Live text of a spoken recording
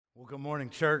Good morning,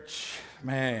 church.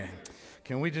 Man,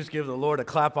 can we just give the Lord a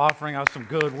clap offering? That was some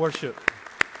good worship.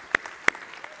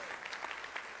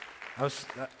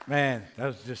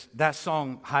 That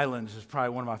song, Highlands, is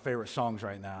probably one of my favorite songs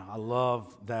right now. I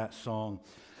love that song.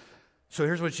 So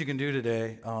here's what you can do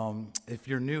today. If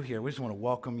you're new here, we just want to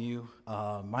welcome you.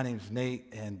 My name's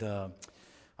Nate, and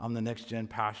I'm the next gen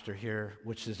pastor here,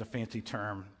 which is a fancy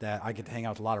term that I get to hang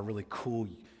out with a lot of really cool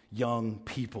young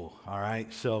people, all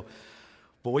right?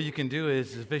 But what you can do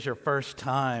is, if it's your first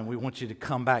time, we want you to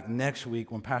come back next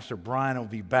week when Pastor Brian will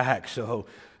be back. So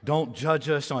don't judge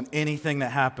us on anything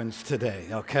that happens today,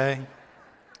 okay?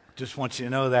 Just want you to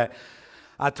know that.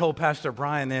 I told Pastor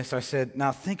Brian this. I said,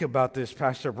 now think about this,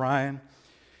 Pastor Brian.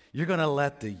 You're going to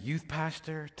let the youth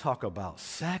pastor talk about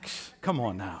sex? Come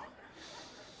on now.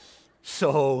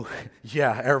 So,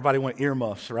 yeah, everybody went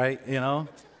earmuffs, right? You know?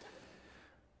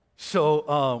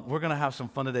 So we're going to have some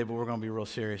fun today, but we're going to be real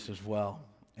serious as well.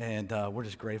 And we're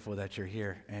just grateful that you're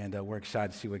here, and we're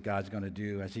excited to see what God's going to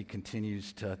do as he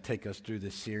continues to take us through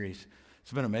this series.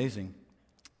 It's been amazing,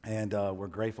 and we're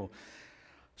grateful.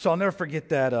 So I'll never forget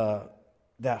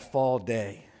that fall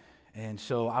day. And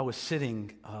so I was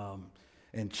sitting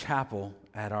in chapel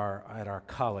at our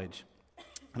college,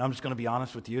 and I'm just going to be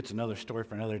honest with you. It's another story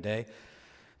for another day.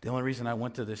 The only reason I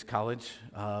went to this college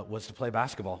was to play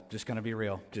basketball. Just going to be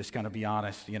real. Just going to be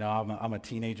honest. You know, I'm a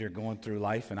teenager going through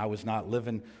life, and I was not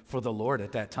living for the Lord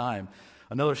at that time.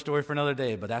 Another story for another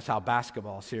day, but that's how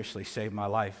basketball seriously saved my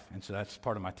life. And so that's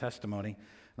part of my testimony,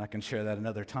 and I can share that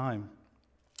another time.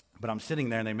 But I'm sitting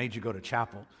there, and they made you go to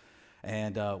chapel,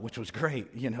 and which was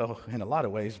great, you know, in a lot of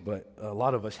ways, but a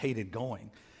lot of us hated going.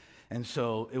 And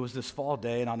so it was this fall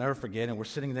day, and I'll never forget, and we're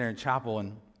sitting there in chapel,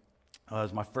 and it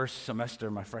was my first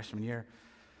semester, my freshman year.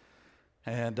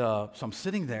 And so I'm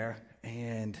sitting there,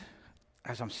 and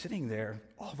as I'm sitting there,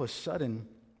 all of a sudden,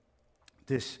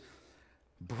 this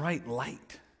bright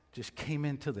light just came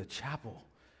into the chapel.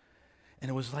 And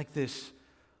it was like this,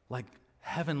 like,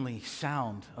 heavenly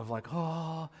sound of like,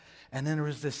 oh, and then there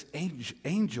was this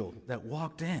angel that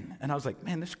walked in. And I was like,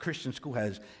 man, this Christian school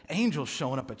has angels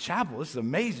showing up at chapel. This is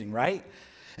amazing, right?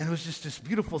 And it was just this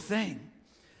beautiful thing.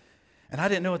 And I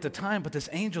didn't know at the time, but this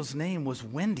angel's name was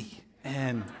Wendy.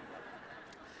 And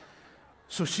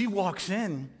so she walks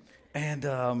in, and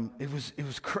it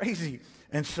was crazy.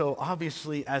 And so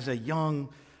obviously, as a young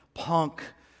punk,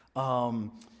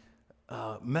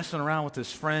 messing around with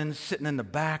his friends, sitting in the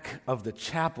back of the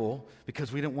chapel,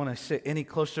 because we didn't want to sit any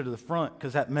closer to the front,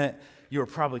 because that meant you were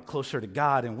probably closer to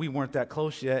God, and we weren't that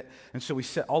close yet. And so we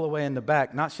sat all the way in the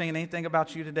back. Not saying anything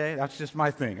about you today. That's just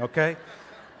my thing, okay?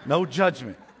 No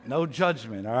judgment. No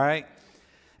judgment, all right?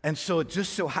 And so it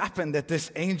just so happened that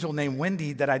this angel named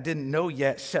Wendy that I didn't know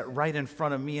yet sat right in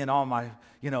front of me and all my,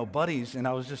 buddies. And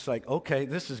I was just like, okay,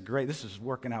 this is great. This is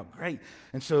working out great.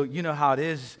 And so you know how it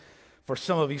is for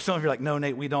some of you. Some of you are like, no,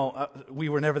 Nate, we don't. We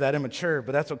were never that immature,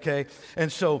 but that's okay.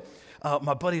 And so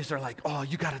my buddies are like, oh,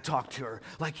 you got to talk to her.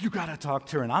 Like, you got to talk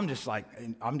to her. And I'm just like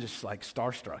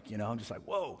starstruck, I'm just like,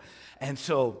 whoa. And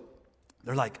so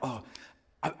they're like, oh,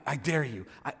 I dare you.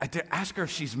 I dare, ask her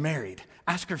if she's married.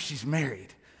 Ask her if she's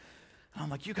married. And I'm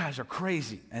like, you guys are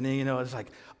crazy. And then, it's like,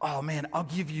 oh, man, I'll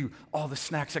give you all the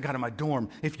snacks I got in my dorm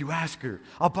if you ask her.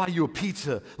 I'll buy you a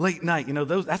pizza late night.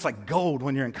 That's like gold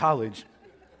when you're in college.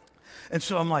 And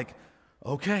so I'm like,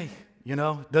 okay,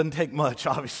 doesn't take much,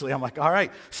 obviously. I'm like, all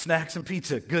right, snacks and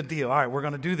pizza, good deal. All right, we're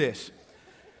going to do this.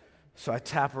 So I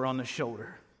tap her on the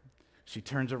shoulder. She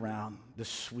turns around, the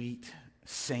sweet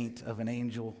saint of an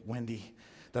angel, Wendy,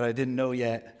 that I didn't know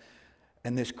yet,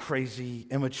 and this crazy,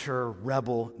 immature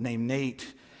rebel named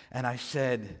Nate. And I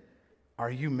said,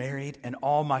 are you married? And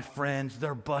all my friends,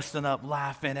 they're busting up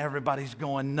laughing. Everybody's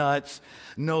going nuts.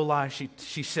 No lie,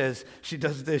 she says, she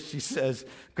does this. She says,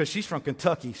 because she's from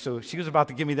Kentucky, so she was about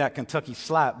to give me that Kentucky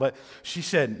slap, but she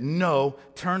said no,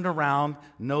 turned around,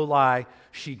 no lie.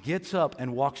 She gets up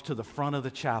and walks to the front of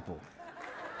the chapel.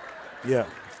 Yeah.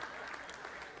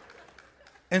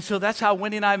 And so that's how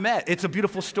Wendy and I met. It's a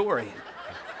beautiful story.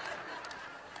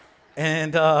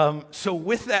 And so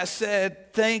with that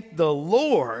said, thank the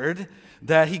Lord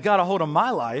that he got a hold of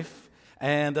my life,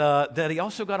 and that he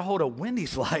also got a hold of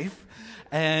Wendy's life,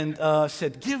 and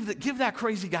said, give that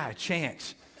crazy guy a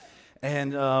chance.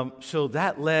 And so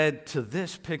that led to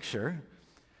this picture.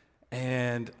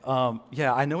 And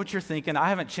yeah, I know what you're thinking. I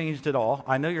haven't changed at all.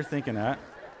 I know you're thinking that.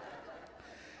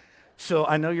 So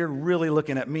I know you're really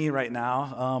looking at me right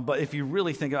now, but if you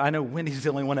really think, I know Wendy's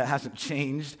the only one that hasn't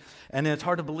changed, and it's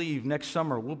hard to believe next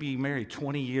summer we'll be married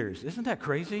 20 years. Isn't that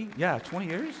crazy? Yeah, 20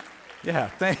 years? Yeah,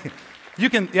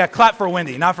 you can, clap for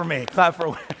Wendy, not for me.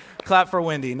 Clap for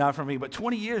Wendy, not for me. But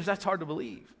 20 years, that's hard to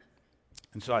believe.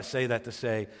 And so I say that to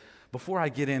say, before I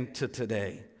get into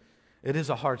today, it is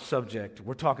a hard subject.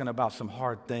 We're talking about some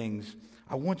hard things.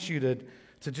 I want you to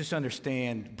just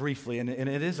understand briefly, and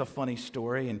it is a funny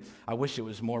story, and I wish it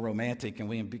was more romantic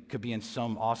and could be in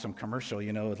some awesome commercial,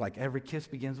 it's like every kiss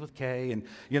begins with K, and,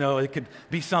 it could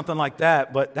be something like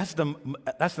that, but that's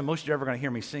the most you're ever going to hear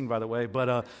me sing, by the way,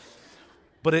 but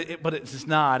it's just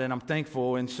not, and I'm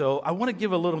thankful, and so I want to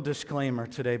give a little disclaimer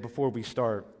today before we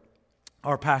start.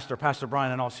 Our Pastor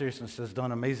Brian, in all seriousness, has done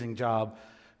an amazing job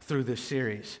through this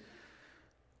series.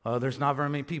 There's not very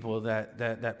many people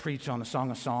that preach on the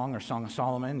Song of Song or Song of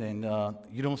Solomon, and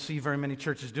you don't see very many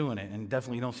churches doing it, and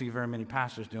definitely you don't see very many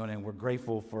pastors doing it, and we're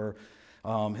grateful for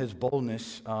his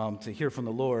boldness to hear from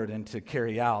the Lord and to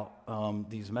carry out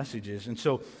these messages. And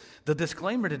so the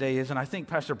disclaimer today is, and I think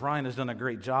Pastor Brian has done a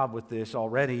great job with this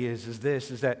already, is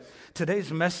that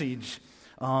today's message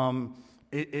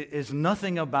is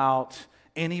nothing about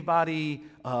anybody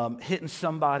hitting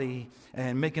somebody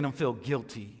and making them feel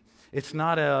guilty. It's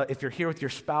not if you're here with your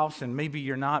spouse and maybe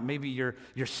you're not, maybe you're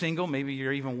single, maybe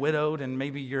you're even widowed, and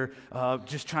maybe you're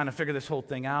just trying to figure this whole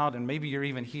thing out, and maybe you're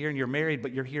even here and you're married,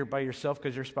 but you're here by yourself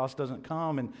because your spouse doesn't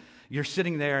come, and you're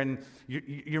sitting there and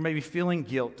you're maybe feeling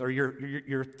guilt, or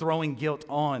you're throwing guilt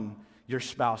on your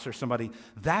spouse or somebody.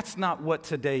 That's not what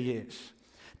today is.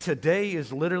 Today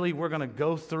is literally, we're going to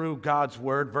go through God's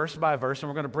word verse by verse, and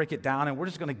we're going to break it down, and we're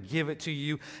just going to give it to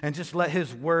you and just let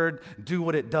his word do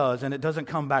what it does, and it doesn't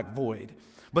come back void.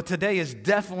 But today is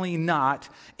definitely not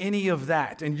any of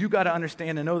that, and you got to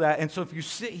understand and know that. And so if you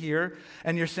sit here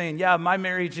and you're saying, yeah, my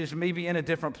marriage is maybe in a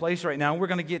different place right now, and we're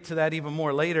going to get to that even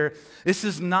more later, this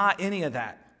is not any of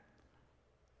that.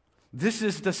 This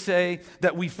is to say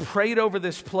that we've prayed over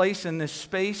this place and this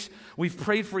space. We've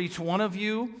prayed for each one of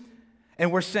you.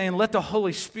 And we're saying, let the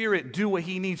Holy Spirit do what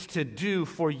he needs to do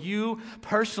for you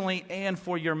personally and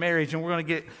for your marriage. And we're going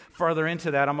to get further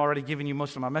into that. I'm already giving you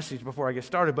most of my message before I get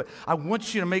started. But I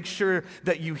want you to make sure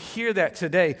that you hear that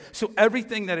today. So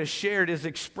everything that is shared is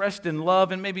expressed in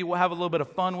love. And maybe we'll have a little bit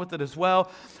of fun with it as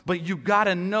well. But you got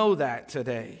to know that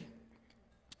today.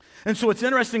 And so it's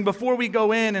interesting, before we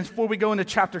go in and before we go into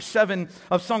chapter 7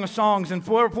 of Song of Songs, and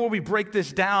before we break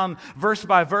this down verse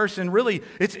by verse, and really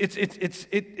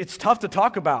it's tough to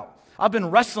talk about. I've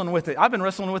been wrestling with it. I've been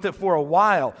wrestling with it for a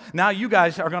while. Now you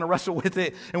guys are going to wrestle with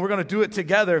it, and we're going to do it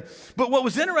together. But what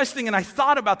was interesting, and I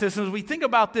thought about this, as we think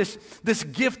about this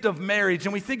gift of marriage,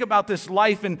 and we think about this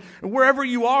life, and wherever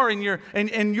you are in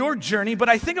your journey, but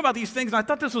I think about these things, and I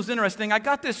thought this was interesting. I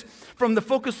got this from the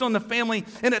Focus on the Family,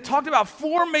 and it talked about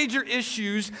 4 major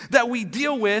issues that we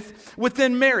deal with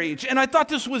within marriage. And I thought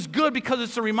this was good because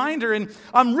it's a reminder, and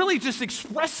I'm really just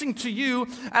expressing to you,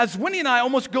 as Winnie and I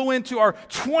almost go into our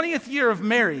 20th year of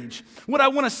marriage. What I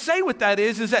want to say with that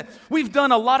is that we've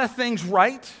done a lot of things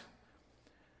right,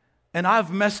 and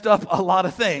I've messed up a lot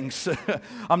of things.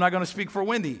 I'm not going to speak for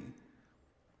Wendy.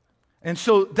 And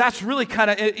so that's really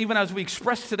kind of, even as we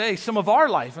express today, some of our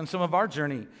life and some of our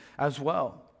journey as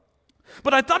well.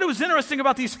 But I thought it was interesting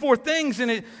about these 4 things,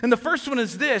 and the first one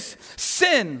is this: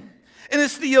 sin. And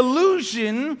it's the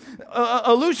illusion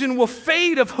will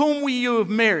fade of whom you have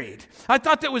married. I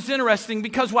thought that was interesting,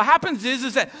 because what happens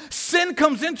is that sin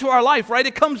comes into our life, right?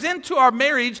 It comes into our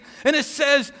marriage, and it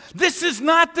says, this is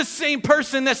not the same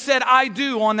person that said I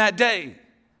do on that day.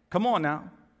 Come on now.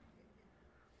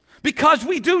 Because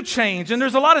we do change, and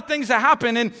there's a lot of things that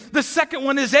happen. And the second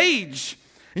one is age.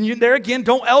 And there again,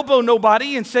 don't elbow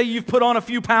nobody and say you've put on a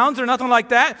few pounds or nothing like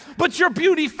that, but your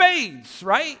beauty fades,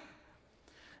 right?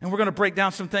 And we're going to break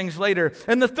down some things later.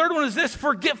 And the third one is this: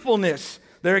 forgetfulness.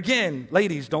 There again,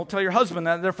 ladies, don't tell your husband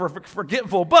that they're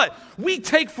forgetful. But we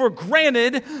take for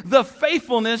granted the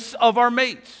faithfulness of our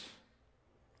mates.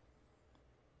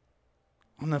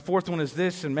 And the fourth one is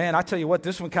this, and man, I tell you what,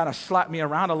 this one kind of slapped me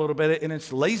around a little bit, and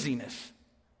it's laziness.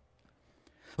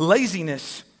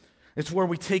 Laziness is where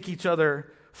we take each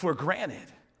other for granted.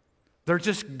 They're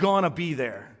just going to be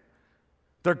there.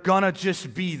 They're going to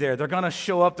just be there. They're going to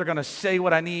show up. They're going to say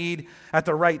what I need at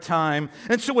the right time.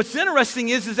 And so what's interesting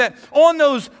is that on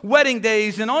those wedding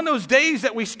days and on those days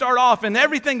that we start off and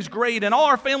everything's great and all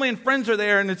our family and friends are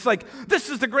there and it's like, this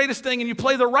is the greatest thing, and you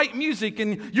play the right music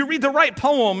and you read the right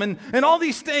poem and all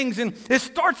these things, and it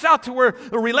starts out to where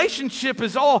the relationship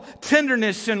is all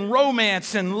tenderness and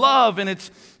romance and love, and it's,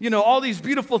 all these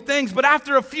beautiful things. But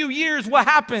after a few years, what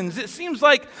happens? It seems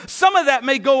like some of that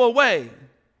may go away.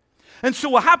 And so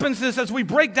what happens is, as we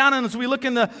break down and as we look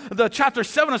in the chapter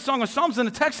 7 of Song of Psalms in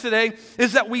the text today,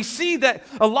 is that we see that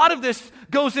a lot of this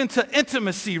goes into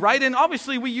intimacy, right? And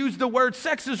obviously we use the word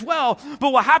sex as well.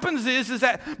 But what happens is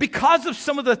that because of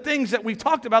some of the things that we've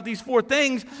talked about, these 4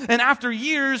 things, and after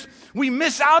years, we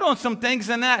miss out on some things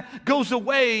and that goes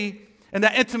away and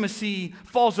that intimacy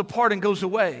falls apart and goes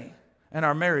away in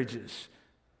our marriages.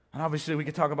 And obviously we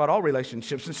could talk about all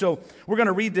relationships. And so we're going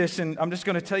to read this, and I'm just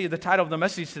going to tell you the title of the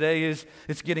message today is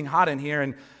It's Getting Hot in Here.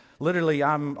 And literally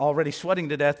I'm already sweating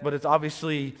to death, but it's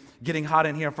obviously getting hot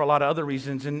in here for a lot of other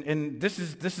reasons. And this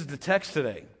is the text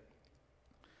today.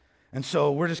 And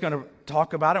so we're just going to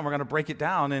talk about it, and we're going to break it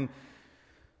down. And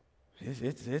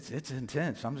it's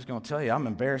intense. I'm just going to tell you, I'm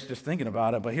embarrassed just thinking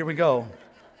about it, but here we go.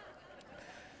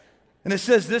 And it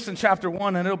says this in chapter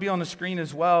 1, and it'll be on the screen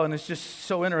as well, and it's just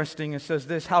so interesting. It says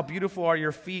this: how beautiful are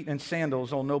your feet in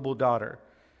sandals, O noble daughter.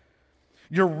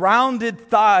 Your rounded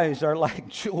thighs are like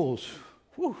jewels.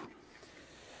 Whew.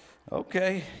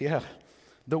 Okay, yeah.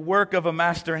 The work of a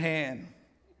master hand.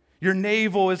 Your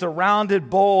navel is a rounded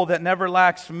bowl that never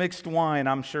lacks mixed wine.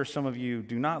 I'm sure some of you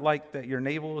do not like that your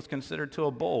navel is considered to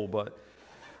a bowl, but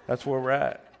that's where we're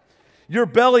at. Your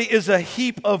belly is a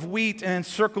heap of wheat and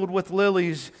encircled with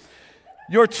lilies.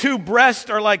 Your 2 breasts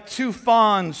are like 2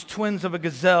 fawns, twins of a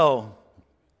gazelle.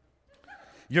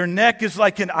 Your neck is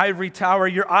like an ivory tower.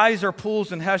 Your eyes are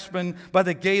pools in Heshbon by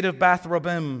the gate of Bath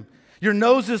Rabbim. Your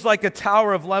nose is like a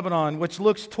tower of Lebanon, which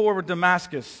looks toward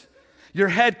Damascus. Your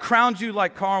head crowns you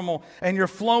like Carmel, and your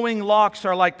flowing locks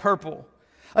are like purple.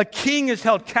 A king is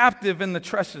held captive in the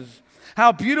tresses.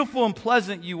 How beautiful and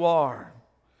pleasant you are,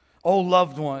 O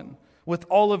loved one, with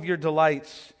all of your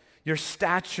delights. Your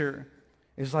stature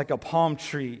is like a palm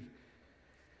tree.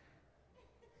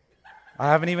 I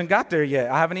haven't even got there yet.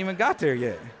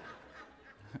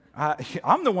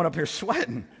 I'm the one up here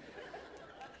sweating.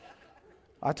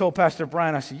 I told Pastor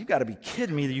Brian, I said, you got to be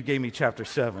kidding me that you gave me chapter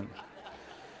 7.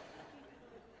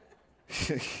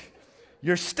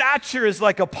 Your stature is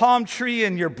like a palm tree,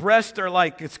 and your breasts are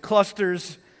like its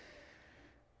clusters.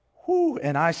 Whew,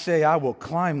 and I say, I will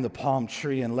climb the palm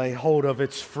tree and lay hold of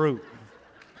its fruit.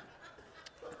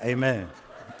 Amen.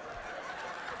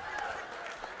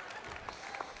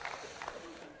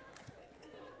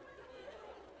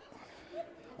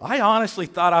 I honestly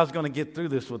thought I was going to get through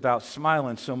this without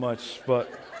smiling so much, but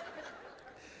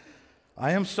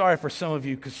I am sorry for some of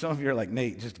you, because some of you are like,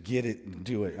 Nate, just get it and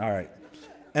do it. All right.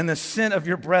 And the scent of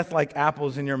your breath like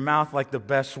apples, in your mouth like the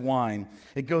best wine.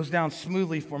 It goes down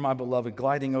smoothly for my beloved,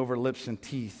 gliding over lips and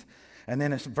teeth. And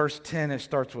then it's verse 10, it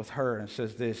starts with her and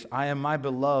says this: I am my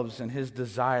beloved's, and his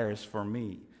desire is for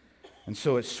me. And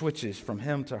so it switches from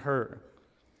him to her.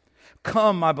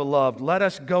 Come, my beloved, let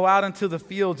us go out into the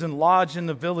fields and lodge in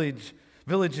the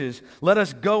villages. Let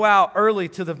us go out early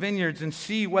to the vineyards and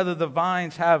see whether the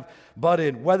vines have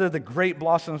budded, whether the grape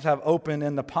blossoms have opened,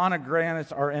 and the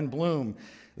pomegranates are in bloom.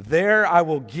 There I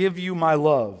will give you my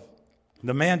love.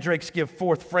 The mandrakes give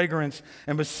forth fragrance,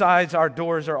 and besides our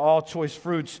doors are all choice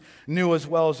fruits, new as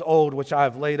well as old, which I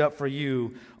have laid up for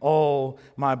you, oh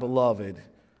my beloved.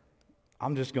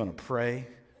 I'm just going to pray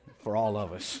for all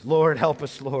of us. Lord, help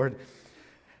us, Lord.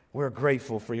 We're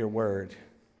grateful for your word.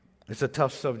 It's a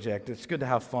tough subject. It's good to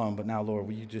have fun, but now, Lord,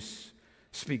 will you just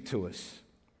speak to us?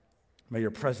 May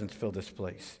your presence fill this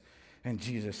place. In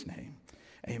Jesus' name,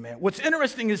 amen. What's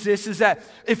interesting is this, is that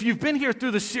if you've been here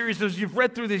through the series, as you've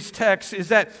read through these texts, is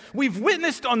that we've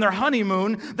witnessed on their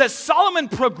honeymoon that Solomon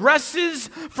progresses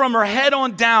from her head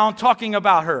on down talking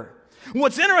about her.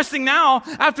 What's interesting now,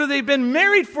 after they've been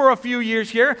married for a few years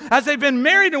here, as they've been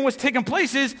married and what's taking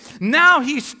place is, now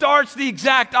he starts the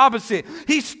exact opposite.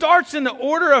 He starts in the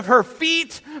order of her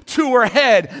feet to her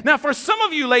head. Now, for some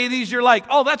of you ladies, you're like,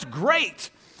 oh, that's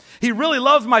great. He really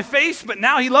loves my face, but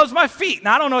now he loves my feet.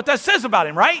 Now, I don't know what that says about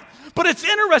him, right? But it's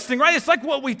interesting, right? It's like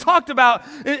what we talked about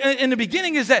in the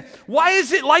beginning, is that why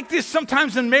is it like this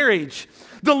sometimes in marriage?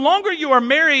 The longer you are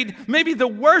married, maybe the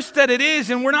worse that it is,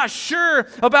 and we're not sure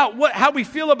about how we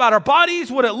feel about our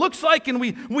bodies, what it looks like, and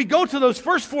we go to those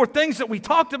first 4 things that we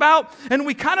talked about, and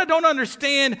we kind of don't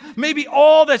understand maybe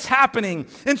all that's happening.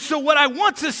 And so what I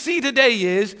want to see today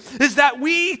is that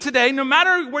we today, no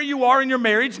matter where you are in your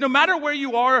marriage, no matter where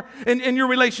you are in your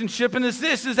relationship, and is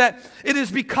that it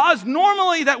is because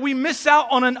normally that we miss out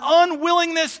on an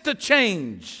unwillingness to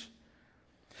change.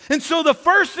 And so the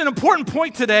first and important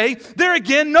point today, there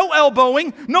again, no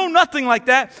elbowing, no nothing like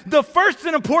that. The first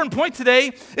and important point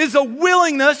today is a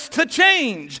willingness to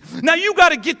change. Now you got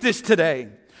to get this today.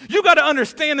 You got to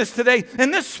understand this today.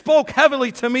 And this spoke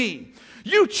heavily to me.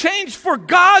 You change for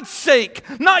God's sake,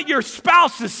 not your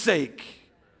spouse's sake.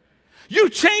 You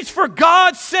change for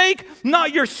God's sake,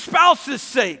 not your spouse's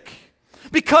sake.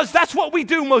 Because that's what we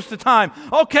do most of the time.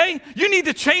 Okay, you need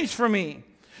to change for me.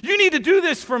 You need to do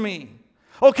this for me.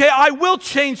 Okay, I will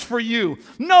change for you.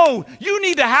 No, you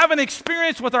need to have an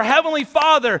experience with our Heavenly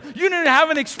Father. You need to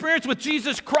have an experience with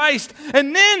Jesus Christ.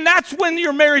 And then that's when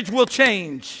your marriage will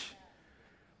change.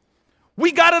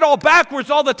 We got it all backwards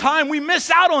all the time. We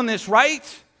miss out on this, right?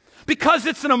 Because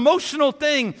it's an emotional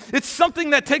thing. It's something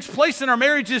that takes place in our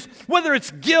marriages, whether it's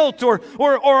guilt or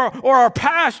our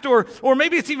past or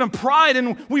maybe it's even pride,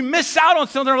 and we miss out on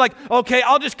something. We're like, okay,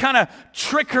 I'll just kind of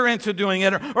trick her into doing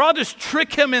it, or I'll just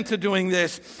trick him into doing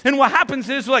this. And what happens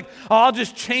is like, oh, I'll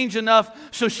just change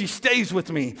enough so she stays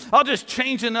with me. I'll just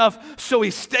change enough so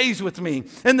he stays with me.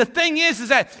 And the thing is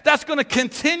that that's going to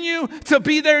continue to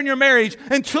be there in your marriage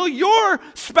until your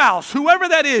spouse, whoever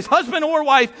that is, husband or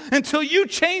wife, until you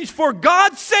change for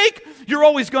God's sake, you're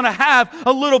always going to have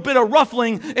a little bit of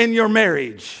ruffling in your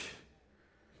marriage.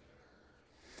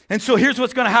 And so here's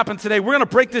what's going to happen today. We're going to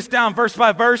break this down verse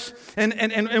by verse,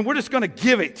 and we're just going to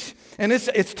give it. And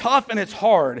it's tough and it's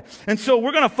hard. And so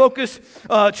we're going to focus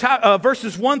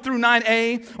verses 1 through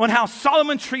 9a on how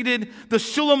Solomon treated the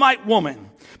Shulamite woman.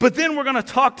 But then we're going to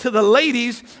talk to the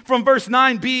ladies from verse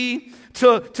 9b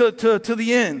to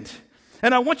the end.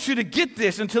 And I want you to get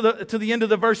this to the end of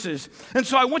the verses. And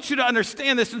so I want you to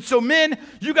understand this. And so men,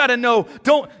 you got to know,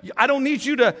 I don't need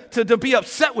you to be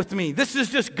upset with me. This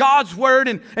is just God's word,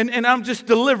 and I'm just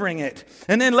delivering it.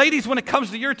 And then ladies, when it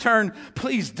comes to your turn,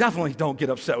 please definitely don't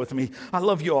get upset with me. I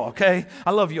love you all, okay?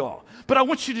 I love you all. But I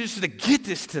want you to get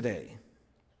this today.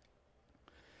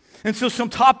 And so some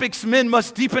topics men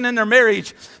must deepen in their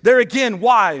marriage. There again,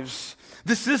 wives,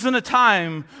 this isn't a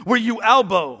time where you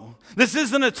elbow. This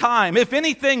isn't a time. If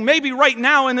anything, maybe right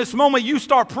now in this moment you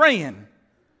start praying.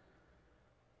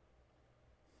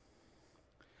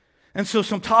 And so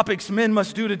some topics men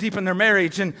must do to deepen their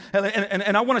marriage. And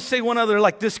I want to say one other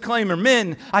disclaimer.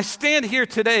 Men, I stand here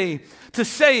today to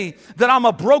say that I'm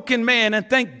a broken man, and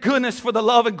thank goodness for the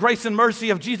love and grace and mercy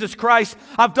of Jesus Christ.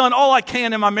 I've done all I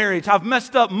can in my marriage. I've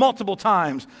messed up multiple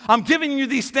times. I'm giving you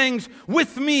these things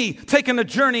with me, taking a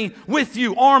journey with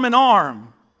you, arm in arm.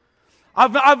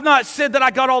 I've not said that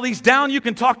I got all these down. You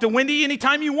can talk to Wendy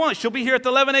anytime you want. She'll be here at the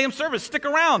 11 a.m. service. Stick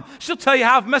around. She'll tell you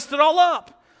how I've messed it all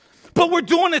up. But we're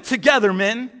doing it together,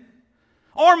 men.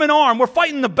 Arm in arm. We're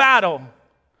fighting the battle.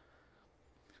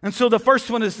 And so the first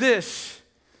one is this.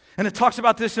 And it talks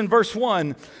about this in verse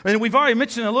 1. And we've already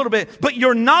mentioned it a little bit. But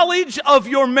your knowledge of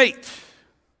your mate.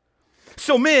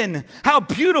 So men, how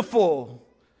beautiful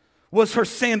was her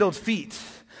sandaled feet.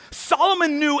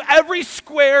 Solomon knew every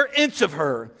square inch of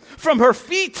her, from her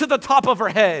feet to the top of her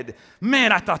head.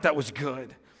 Man, I thought that was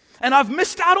good. And I've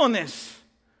missed out on this.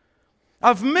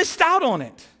 I've missed out on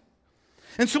it.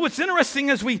 And so what's interesting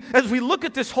as we look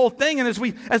at this whole thing, and as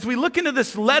we look into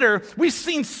this letter, we've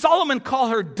seen Solomon call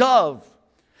her dove,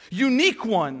 unique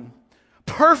one,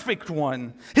 perfect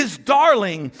one, his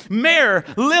darling, mare,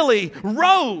 lily,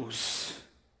 rose.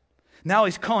 Now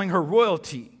he's calling her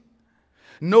royalty.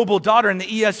 Noble daughter in the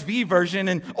ESV version,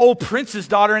 and old prince's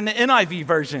daughter in the NIV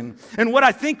version. And what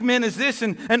I think, men, is this,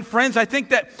 and friends, I think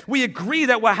that we agree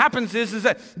that what happens is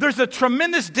that there's a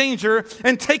tremendous danger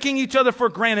in taking each other for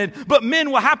granted. But men,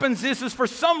 what happens is for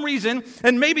some reason,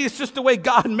 and maybe it's just the way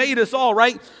God made us all,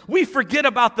 right? We forget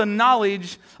about the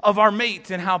knowledge of our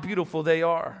mate and how beautiful they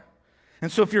are.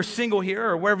 And so if you're single here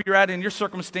or wherever you're at in your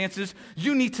circumstances,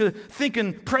 you need to think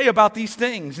and pray about these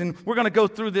things. And we're going to go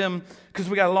through them because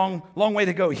we got a long way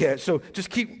to go yet. So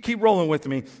just keep rolling with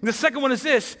me. The second one is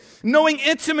this: knowing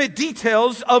intimate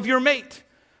details of your mate.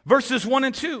 Verses 1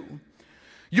 and 2.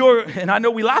 And I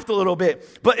know we laughed a little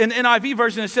bit, but in NIV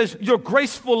version it says your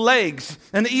graceful legs.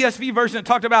 And the ESV version it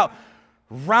talked about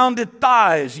rounded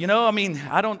thighs,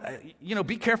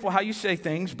 be careful how you say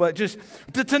things, but just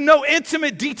to know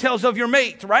intimate details of your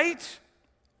mate, right?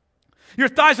 Your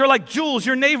thighs are like jewels.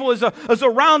 Your navel is a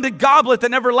rounded goblet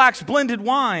that never lacks blended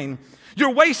wine.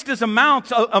 Your waist is a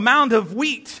mound of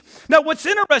wheat. Now, what's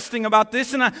interesting about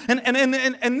this,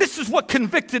 and this is what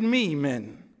convicted me,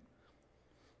 men.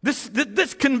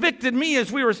 This convicted me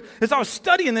as I was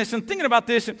studying this and thinking about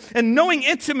this and knowing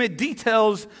intimate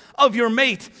details of your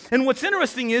mate. And what's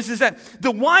interesting is that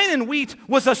the wine and wheat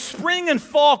was a spring and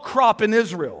fall crop in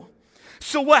Israel.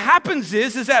 So what happens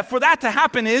is that for that to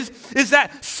happen is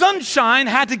that sunshine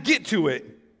had to get to it.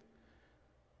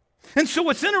 And so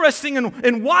what's interesting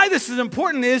and why this is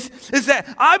important is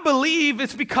that I believe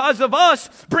it's because of us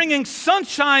bringing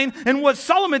sunshine, and what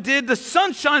Solomon did, the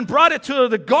sunshine brought it to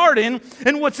the garden.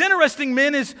 And what's interesting,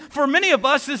 men, is for many of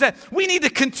us is that we need to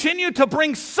continue to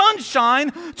bring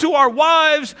sunshine to our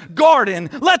wives' garden.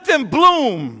 Let them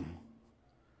bloom.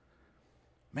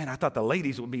 Man, I thought the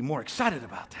ladies would be more excited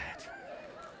about that.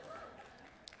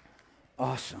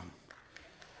 Awesome.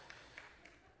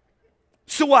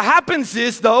 So what happens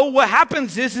is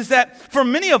that for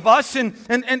many of us, and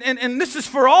this is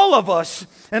for all of us,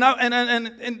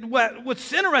 and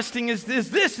what's interesting is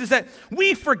that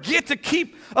we forget to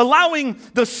keep allowing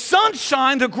the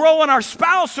sunshine to grow on our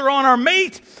spouse or on our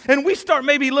mate, and we start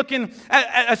maybe looking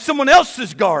at someone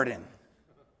else's garden.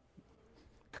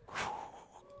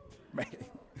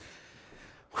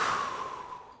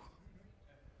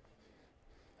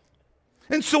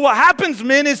 And so what happens,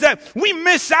 men, is that we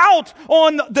miss out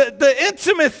on the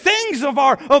intimate things of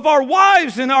our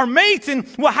wives and our mates. And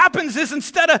what happens is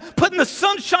instead of putting the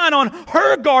sunshine on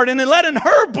her garden and letting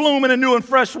her bloom in a new and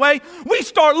fresh way, we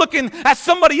start looking at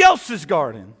somebody else's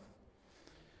garden.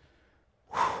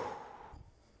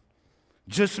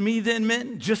 Just me then,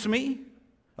 men? Just me?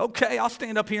 Okay, I'll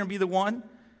stand up here and be the one.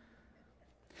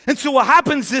 And so what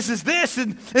happens is this,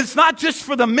 and it's not just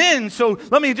for the men, so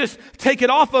let me just take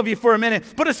it off of you for a minute,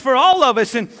 but it's for all of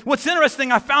us. And what's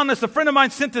interesting, I found this, a friend of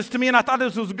mine sent this to me, and I thought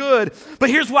this was good,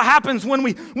 but here's what happens when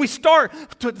we start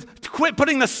to quit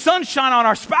putting the sunshine on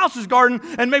our spouse's garden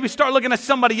and maybe start looking at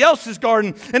somebody else's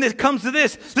garden, and it comes to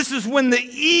this. This is when the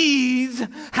ease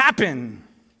happen.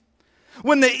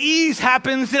 When the ease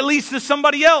happens, it leads to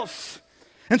somebody else.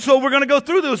 And so we're going to go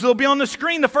through those. They'll be on the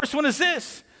screen. The first one is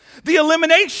this. The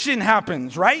elimination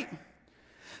happens, right?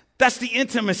 That's the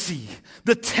intimacy,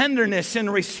 the tenderness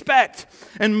and respect.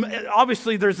 And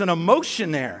obviously there's an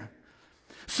emotion there.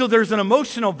 So there's an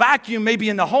emotional vacuum maybe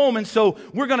in the home. And so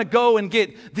we're going to go and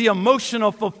get the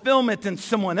emotional fulfillment in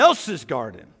someone else's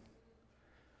garden.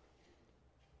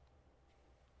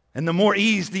 And the more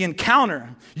ease the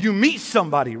encounter, you meet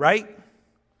somebody, right?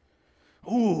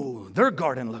 Ooh, their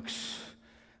garden looks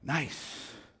nice.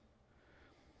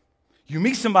 You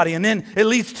meet somebody, and then it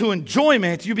leads to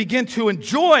enjoyment. You begin to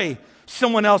enjoy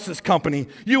someone else's company.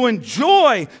 You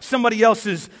enjoy somebody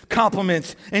else's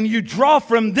compliments, and you draw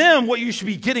from them what you should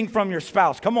be getting from your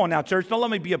spouse. Come on now, church. Don't let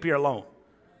me be up here alone.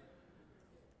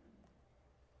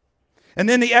 And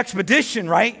then the expedition,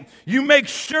 right? You make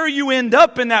sure you end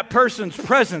up in that person's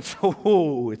presence.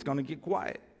 Oh, it's going to get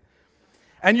quiet.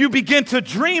 And you begin to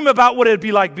dream about what it'd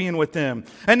be like being with them.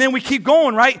 And then we keep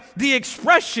going, right? The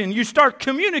expression, you start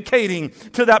communicating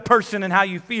to that person and how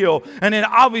you feel. And then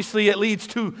obviously it leads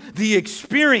to the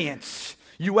experience.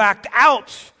 You act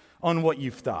out on what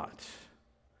you've thought.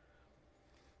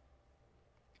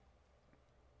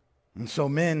 And so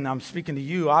men, I'm speaking to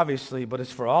you obviously, but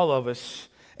it's for all of us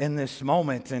in this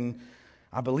moment. And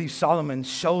I believe Solomon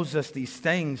shows us these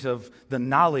things of the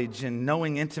knowledge and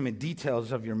knowing intimate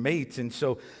details of your mates. And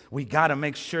so we got to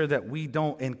make sure that we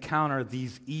don't encounter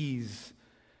these ease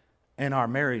in our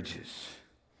marriages.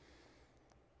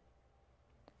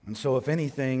 And so if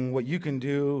anything, what you can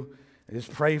do is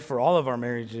pray for all of our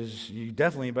marriages. You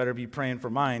definitely better be praying for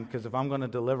mine, because if I'm going to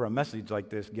deliver a message like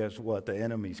this, guess what? The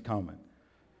enemy's coming.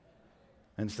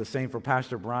 And it's the same for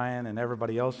Pastor Brian and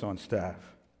everybody else on staff.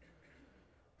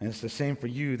 And it's the same for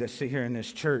you that sit here in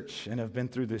this church and have been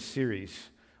through this series.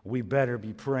 We better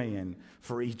be praying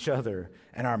for each other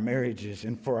and our marriages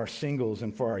and for our singles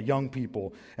and for our young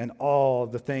people and all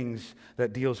the things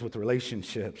that deals with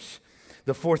relationships.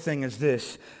 The fourth thing is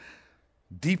this: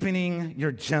 deepening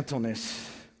your gentleness.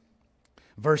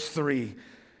 Verse 3.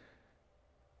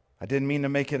 I didn't mean to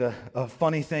make it a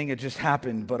funny thing. It just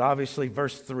happened. But obviously,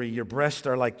 verse 3, your breasts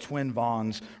are like twin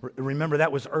bonds. Remember,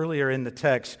 that was earlier in the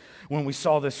text when we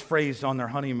saw this phrase on their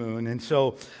honeymoon. And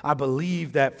so I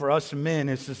believe that for us men,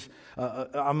 it's just,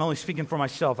 I'm only speaking for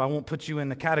myself. I won't put you in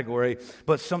the category.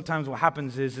 But sometimes what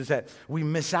happens is that we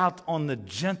miss out on the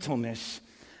gentleness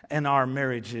in our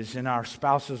marriages, in our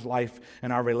spouse's life, in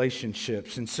our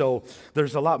relationships. And so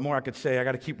there's a lot more I could say. I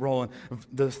got to keep rolling.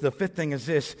 The fifth thing is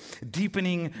this: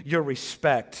 deepening your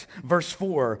respect. Verse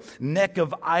 4, neck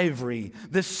of ivory.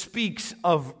 This speaks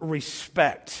of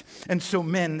respect. And so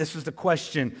men, this is the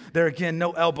question. There again,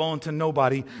 no elbowing to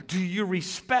nobody. Do you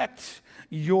respect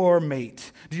your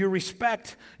mate? Do you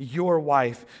respect your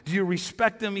wife? Do you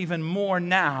respect them even more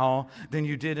now than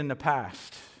you did in the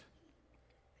past?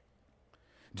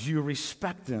 Do you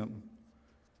respect them?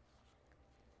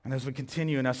 And as we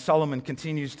continue, and as Solomon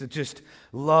continues to just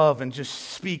love and just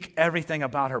speak everything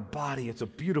about her body, it's a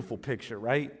beautiful picture,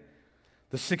 right?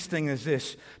 The sixth thing is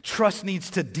this: trust needs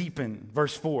to deepen.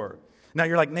 Verse 4. Now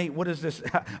you're like, Nate, what is this?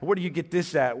 Where do you get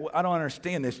this at? I don't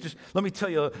understand this. Just let me tell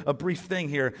you a brief thing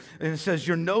here. And it says,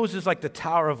 your nose is like the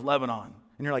Tower of Lebanon.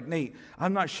 And you're like, Nate,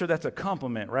 I'm not sure that's a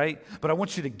compliment, right? But I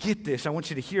want you to get this. I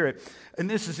want you to hear it. And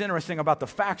this is interesting about the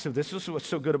facts of this. This is what's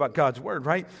so good about God's word,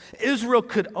 right? Israel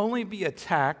could only be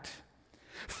attacked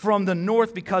from the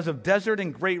north because of desert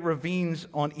and great ravines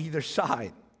on either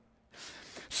side.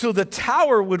 So the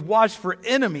tower would watch for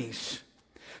enemies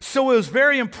So it was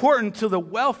very important to the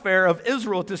welfare of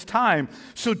Israel at this time.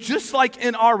 So just like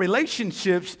in our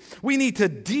relationships, we need to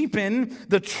deepen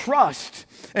the trust.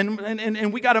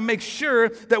 And we got to make sure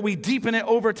that we deepen it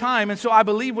over time. And so I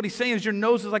believe what he's saying is your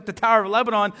nose is like the Tower of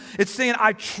Lebanon. It's saying,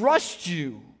 I trust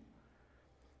you.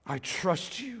 I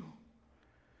trust you.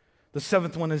 The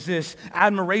seventh one is this: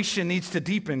 admiration needs to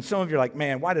deepen. Some of you are like,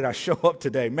 man, why did I show up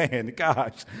today? Man,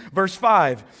 gosh. Verse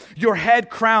 5, your head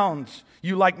crowns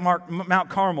you like Mount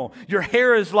Carmel. Your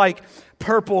hair is like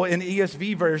purple in the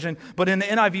ESV version, but in the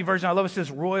NIV version, I love it says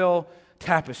royal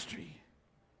tapestry.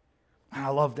 And I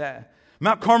love that.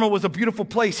 Mount Carmel was a beautiful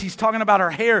place. He's talking about her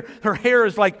hair. Her hair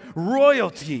is like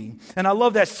royalty. And I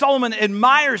love that. Solomon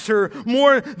admires her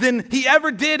more than he ever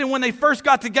did. And when they first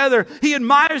got together, he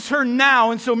admires her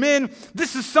now. And so men,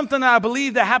 this is something that I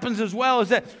believe that happens as well, is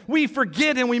that we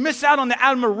forget and we miss out on the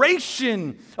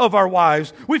admiration of our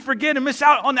wives. We forget and miss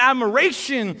out on the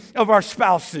admiration of our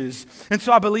spouses. And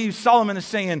so I believe Solomon is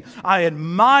saying, I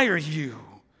admire you.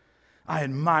 I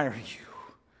admire you.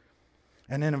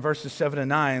 And then in verses 7 and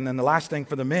 9, then the last thing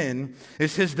for the men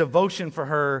is his devotion for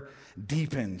her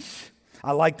deepens.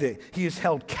 I like that. He is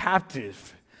held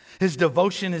captive. His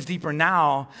devotion is deeper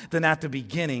now than at the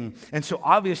beginning. And so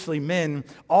obviously, men,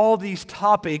 all these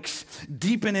topics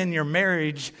deepen in your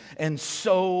marriage, and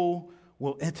so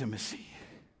will intimacy.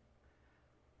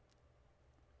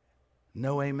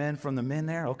 No amen from the men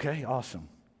there? Okay, awesome.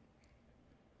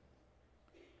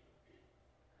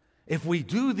 If we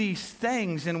do these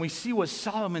things and we see what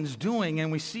Solomon's doing and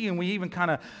we see and we even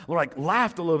kind of like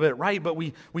laughed a little bit, right? But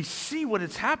we see what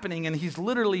is happening, and he's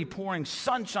literally pouring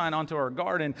sunshine onto her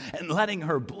garden and letting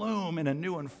her bloom in a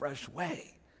new and fresh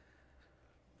way.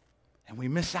 And we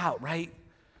miss out, right?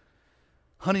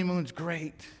 Honeymoon's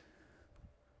great.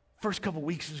 First couple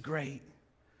weeks is great.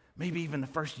 Maybe even the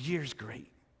first year's great.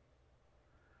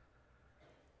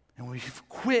 And we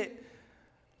quit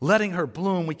letting her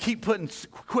bloom. We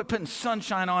quit putting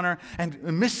sunshine on her and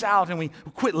miss out, and we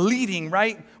quit leading,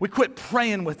 right? We quit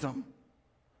praying with them.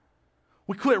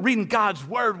 We quit reading God's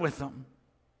word with them.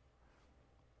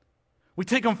 We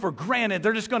take them for granted.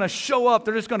 They're just going to show up.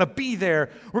 They're just going to be there.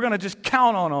 We're going to just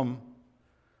count on them.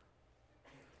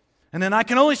 And then I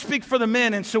can only speak for the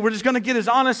men, and so we're just going to get as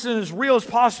honest and as real as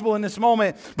possible in this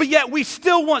moment. But yet we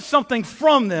still want something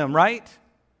from them, right?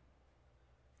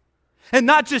 And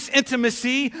not just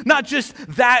intimacy, not just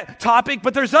that topic,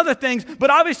 but there's other things. But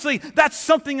obviously, that's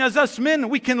something as us men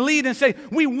we can lead and say,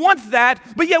 we want that,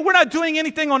 but yet we're not doing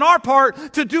anything on our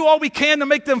part to do all we can to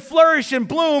make them flourish and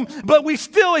bloom, but we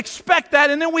still expect that,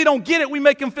 and then we don't get it. We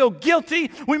make them feel guilty.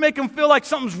 We make them feel like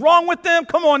something's wrong with them.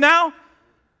 Come on now.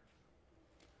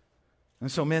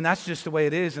 And so, men, that's just the way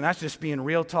it is, and that's just being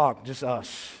real talk, just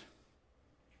us.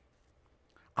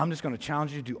 I'm just going to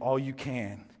challenge you to do all you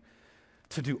can.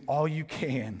 To do all you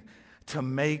can to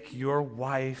make your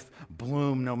wife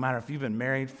bloom, no matter if you've been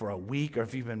married for a week or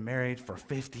if you've been married for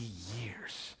 50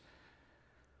 years.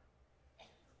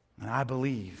 And I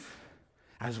believe,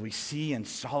 as we see in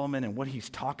Solomon and what he's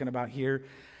talking about here,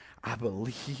 I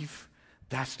believe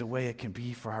that's the way it can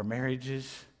be for our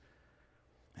marriages.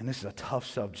 And this is a tough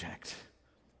subject.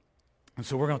 And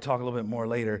so we're going to talk a little bit more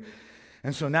later.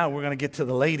 And so now we're going to get to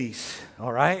the ladies,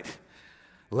 all right?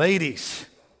 Ladies.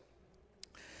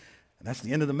 And that's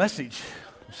the end of the message.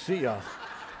 We'll see y'all.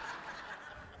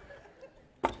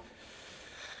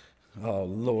 Oh,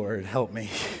 Lord, help me.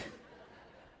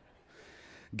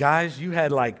 Guys, you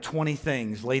had like 20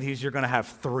 things. Ladies, you're going to have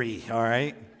 3, all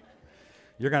right?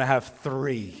 You're going to have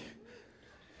 3.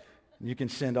 You can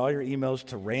send all your emails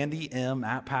to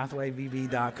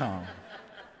randym@pathwayvb.com.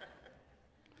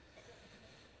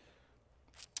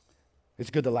 It's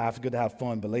good to laugh, it's good to have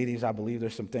fun, but ladies, I believe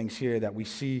there's some things here that we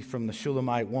see from the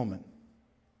Shulamite woman.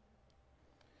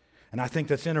 And I think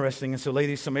that's interesting. And so,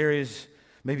 ladies, some areas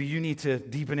maybe you need to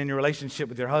deepen in your relationship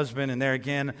with your husband. And there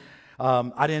again,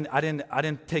 I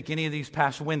didn't take any of these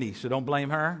past Wendy, so don't blame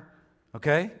her.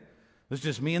 Okay, it's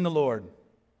just me and the Lord,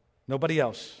 nobody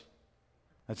else.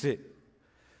 That's it.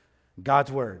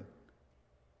 God's word.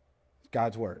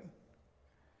 God's word.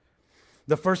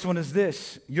 The first one is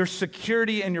this: your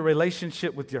security in your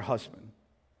relationship with your husband.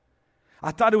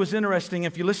 I thought it was interesting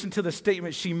if you listen to the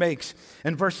statement she makes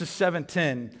in verses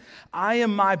 7-10. I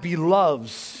am my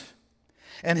beloved's,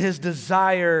 and his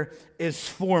desire is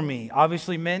for me.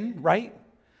 Obviously, men, right?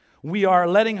 We are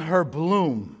letting her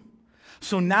bloom.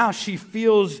 So now she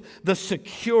feels the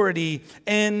security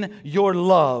in your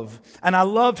love. And I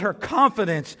loved her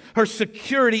confidence. Her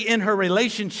security in her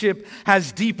relationship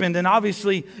has deepened. And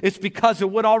obviously, it's because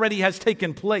of what already has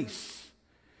taken place.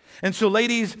 And so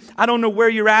ladies, I don't know where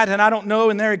you're at, and I don't know,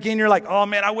 and there again, you're like, oh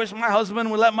man, I wish my husband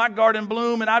would let my garden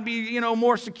bloom and I'd be,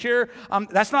 more secure.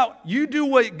 That's not, you do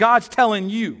what God's telling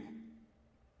you.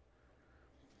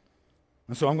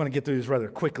 And so I'm going to get through this rather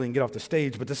quickly and get off the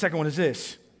stage, but the second one is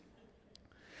this: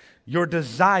 your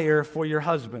desire for your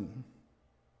husband.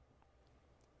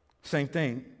 Same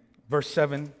thing, verse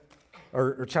 7,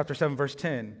 or chapter 7, verse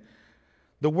 10.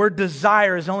 The word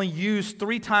desire is only used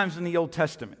 3 times in the Old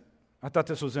Testament. I thought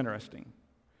this was interesting.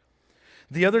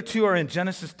 The other 2 are in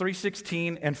Genesis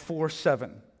 3:16 and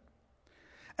 4:7.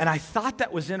 And I thought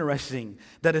that was interesting,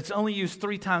 that it's only used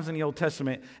 3 times in the Old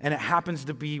Testament, and it happens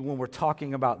to be when we're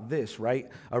talking about this, right?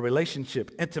 A relationship,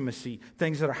 intimacy,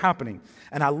 things that are happening.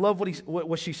 And I love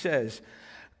what she says.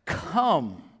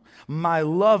 Come, my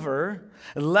lover,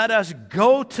 let us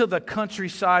go to the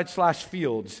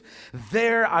countryside/fields.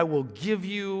 There I will give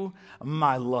you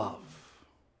my love.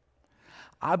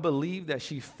 I believe that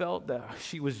she felt that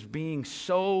she was being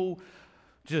so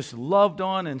just loved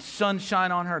on and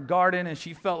sunshine on her garden, and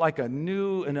she felt like a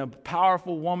new and a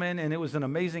powerful woman, and it was an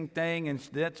amazing thing, and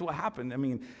that's what happened. I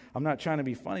mean, I'm not trying to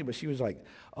be funny, but she was like,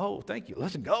 oh, thank you,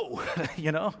 let's go,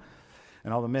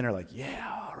 And all the men are like,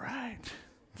 yeah, all right.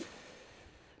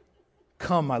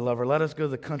 Come, my lover, let us go to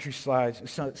the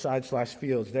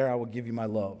countryside/fields. There I will give you my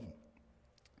love.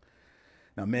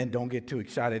 Now, men, don't get too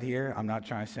excited here. I'm not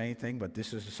trying to say anything, but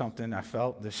this is something I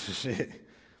felt. This is it.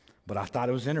 But I thought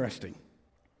it was interesting.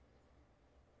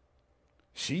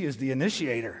 She is the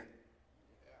initiator.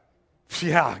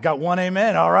 Yeah, got one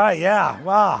amen. All right, yeah,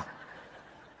 wow.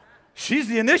 She's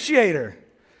the initiator.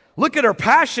 Look at her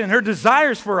passion, her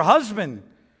desires for her husband.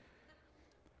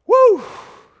 Woo!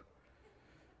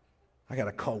 I got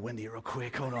to call Wendy real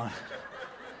quick. Hold on.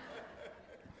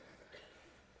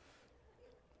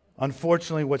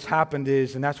 Unfortunately, what's happened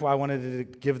is, and that's why I wanted to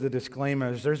give the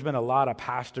disclaimers, there's been a lot of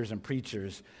pastors and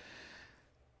preachers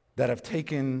that have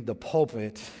taken the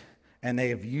pulpit and they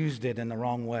have used it in the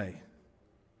wrong way.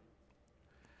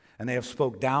 And they have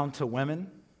spoke down to women,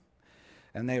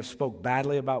 and they have spoke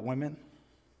badly about women.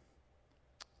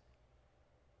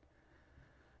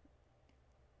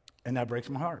 And that breaks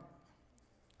my heart.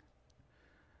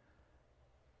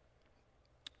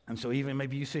 And so even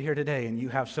maybe you sit here today and you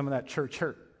have some of that church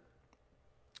hurt.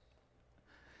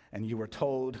 And you were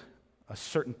told a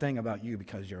certain thing about you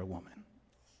because you're a woman.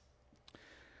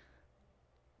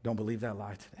 Don't believe that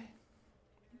lie today.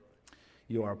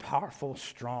 You are a powerful,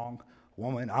 strong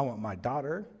woman. I want my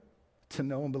daughter to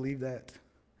know and believe that.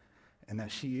 And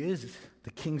that she is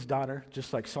the king's daughter,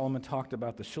 just like Solomon talked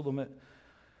about the Shulamite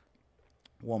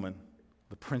woman,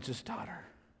 the prince's daughter.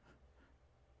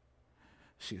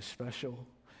 She is special,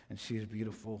 and she is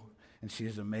beautiful, and she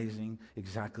is amazing,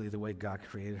 exactly the way God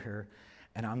created her.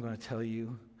 And I'm going to tell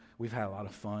you, we've had a lot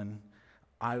of fun.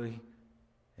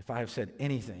 If I have said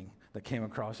anything that came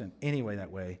across in any way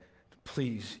that way,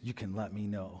 please, you can let me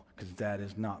know, because that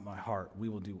is not my heart. We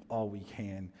will do all we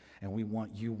can, and we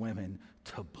want you women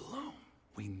to bloom.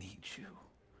 We need you,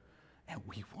 and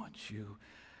we want you,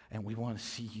 and we want to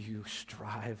see you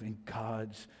strive in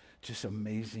God's just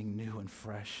amazing, new and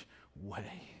fresh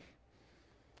way.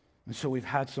 And so we've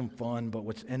had some fun, but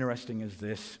what's interesting is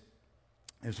this,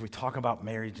 as we talk about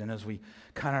marriage and as we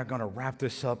kind of are going to wrap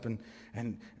this up in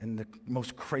the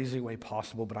most crazy way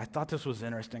possible, but I thought this was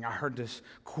interesting. I heard this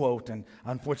quote, and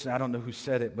unfortunately I don't know who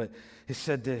said it, but he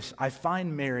said this: I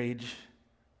find marriage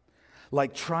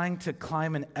like trying to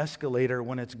climb an escalator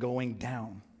when it's going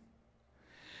down.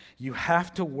 You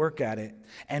have to work at it,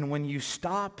 and when you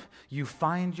stop, you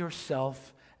find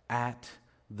yourself at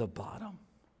the bottom.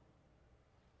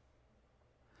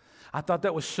 I thought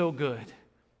that was so good.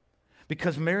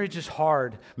 Because marriage is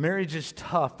hard, marriage is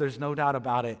tough, there's no doubt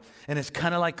about it. And it's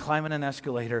kind of like climbing an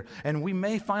escalator. And we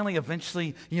may finally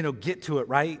eventually, get to it,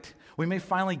 right? We may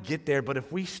finally get there, but if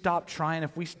we stop trying,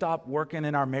 if we stop working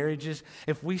in our marriages,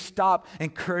 if we stop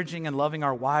encouraging and loving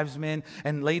our wives, men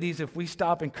and ladies, if we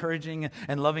stop encouraging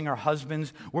and loving our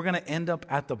husbands, we're going to end up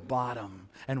at the bottom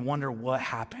and wonder what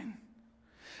happened.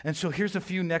 And so here's a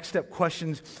few next step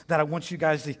questions that I want you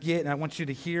guys to get and I want you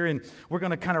to hear, and we're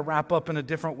going to kind of wrap up in a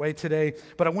different way today,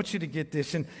 but I want you to get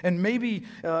this. And maybe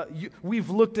we've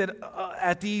looked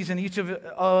at these and each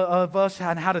of us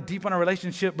and how to deepen our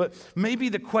relationship, but maybe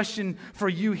the question for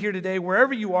you here today,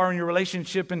 wherever you are in your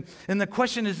relationship, and the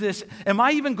question is this: am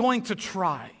I even going to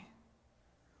try?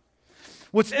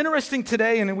 What's interesting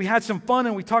today, and we had some fun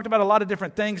and we talked about a lot of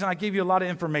different things, and I gave you a lot of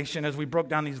information as we broke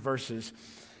down these verses.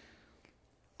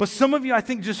 But some of you, I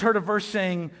think, just heard a verse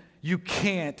saying, you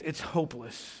can't, it's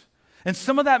hopeless. And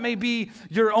some of that may be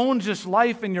your own just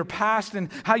life and your past and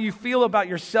how you feel about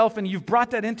yourself, and you've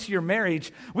brought that into your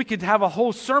marriage. We could have a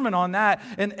whole sermon on that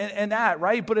and that,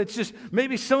 right? But it's just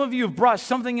maybe some of you have brought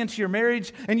something into your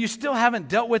marriage and you still haven't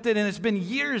dealt with it, and it's been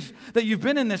years that you've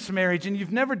been in this marriage and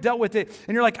you've never dealt with it,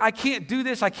 and you're like, I can't do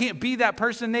this. I can't be that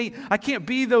person, Nate. I can't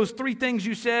be those 3 things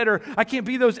you said, or I can't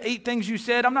be those 8 things you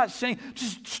said. I'm not saying,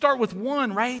 just start with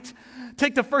 1, right?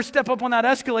 Take the first step up on that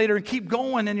escalator and keep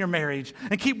going in your marriage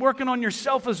and keep working on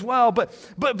yourself as well. But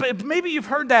maybe you've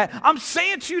heard that. I'm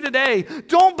saying to you today,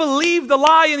 don't believe the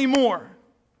lie anymore.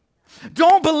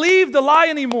 Don't believe the lie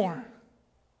anymore.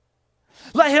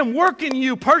 Let him work in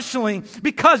you personally,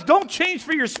 because don't change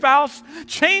for your spouse.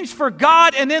 Change for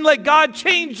God, and then let God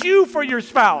change you for your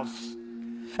spouse.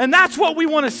 And that's what we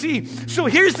want to see. So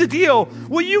here's the deal.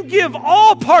 Will you give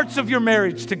all parts of your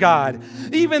marriage to God,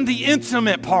 even the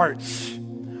intimate parts?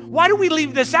 Why do we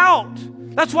leave this out?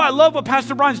 That's why I love what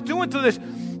Pastor Brian's doing to this.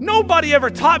 Nobody ever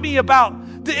taught me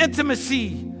about the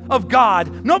intimacy of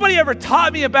God. Nobody ever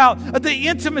taught me about the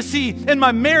intimacy in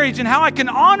my marriage and how I can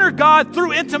honor God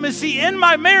through intimacy in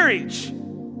my marriage.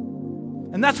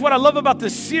 And that's what I love about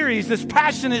this series, this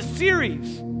passionate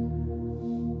series.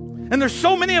 And there's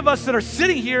so many of us that are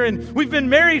sitting here and we've been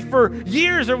married for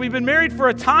years, or we've been married for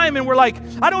a time, and we're like,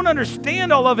 I don't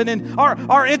understand all of it, and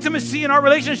our intimacy and our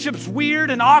relationship's weird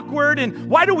and awkward, and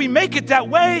why do we make it that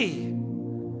way?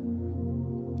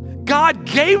 God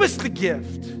gave us the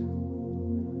gift.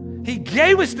 He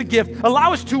gave us the gift.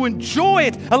 Allow us to enjoy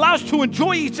it. Allow us to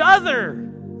enjoy each other.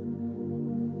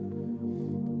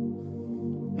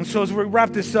 And so as we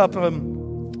wrap this up,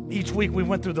 each week we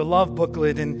went through the love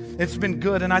booklet, and it's been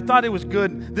good. And I thought it was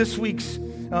good this week's.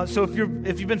 So if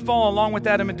you've been following along with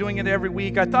that, I've been doing it every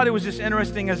week. I thought it was just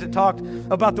interesting as it talked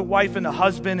about the wife and the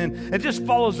husband, and it just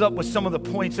follows up with some of the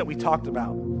points that we talked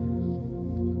about.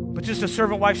 But just a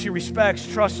servant wife, she respects,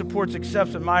 trusts, supports,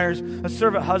 accepts, admires. A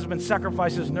servant husband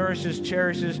sacrifices, nourishes,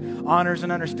 cherishes, honors,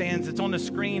 and understands. It's on the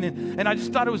screen. And I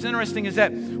just thought it was interesting is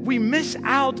that we miss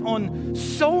out on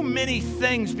so many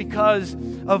things because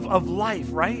of life,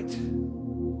 right?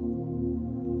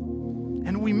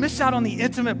 And we miss out on the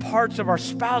intimate parts of our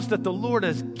spouse that the Lord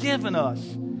has given us.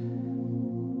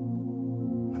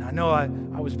 And I know I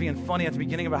was being funny at the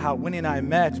beginning about how Winnie and I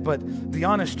met, but the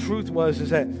honest truth is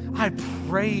that I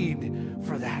prayed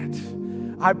for that.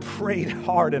 I prayed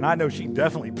hard, and I know she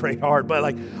definitely prayed hard,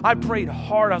 but I prayed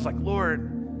hard. I was like, Lord,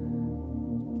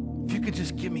 if you could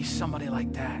just give me somebody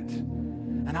like that.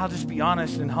 And I'll just be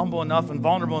honest and humble enough and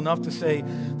vulnerable enough to say,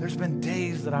 there's been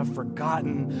days that I've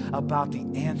forgotten about the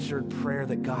answered prayer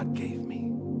that God gave me.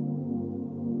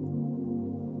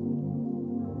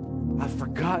 I've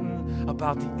forgotten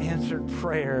about the answered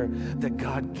prayer that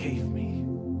God gave me.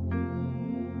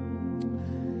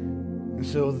 And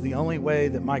so the only way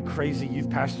that my crazy youth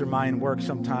pastor mind works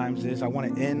sometimes is I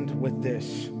want to end with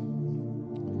this.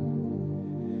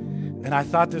 And I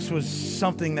thought this was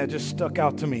something that just stuck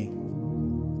out to me.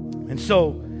 And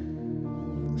so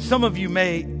some of you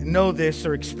may know this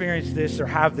or experience this or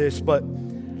have this, but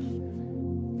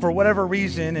for whatever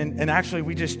reason, and actually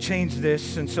we just changed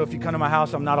this, and so if you come to my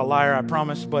house, I'm not a liar, I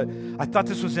promise, but I thought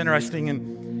this was interesting.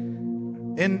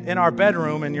 And in our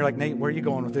bedroom, and you're like, Nate, where are you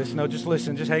going with this? No, just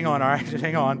listen, just hang on, all right, just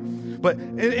hang on. But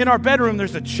in our bedroom,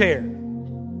 there's a chair.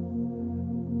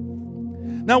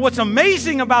 Now, what's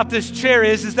amazing about this chair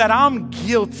is that I'm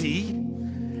guilty,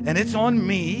 and it's on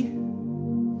me.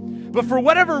 But for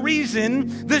whatever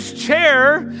reason, this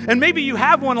chair, and maybe you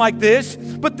have one like this,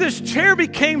 but this chair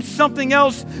became something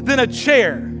else than a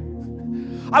chair.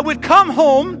 I would come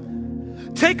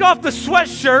home, take off the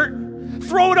sweatshirt,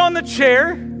 throw it on the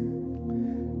chair,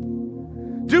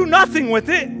 do nothing with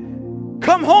it,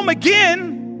 come home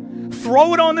again,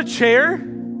 throw it on the chair,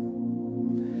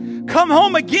 come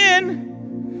home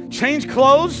again, change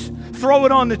clothes, throw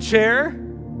it on the chair.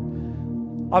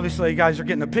 Obviously, you guys are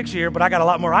getting a picture here, but I got a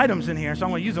lot more items in here, so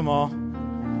I'm going to use them all.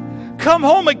 Come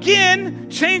home again,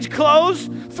 change clothes,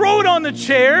 throw it on the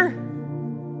chair.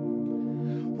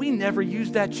 We never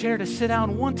used that chair to sit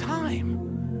down one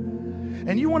time.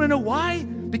 And you want to know why?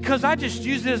 Because I just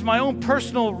used it as my own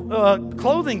personal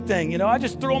clothing thing. You know, I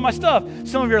just throw my stuff.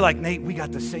 Some of you are like, Nate, we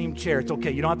got the same chair. It's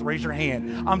okay. You don't have to raise your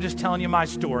hand. I'm just telling you my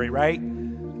story, right?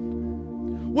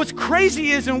 What's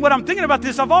crazy is, and what I'm thinking about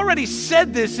this, I've already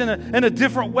said this in a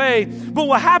different way, but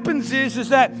what happens is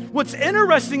that what's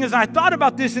interesting is I thought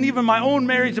about this in even my own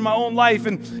marriage and my own life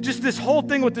and just this whole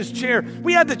thing with this chair.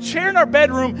 We had the chair in our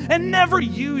bedroom and never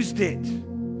used it.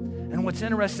 And what's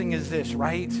interesting is this,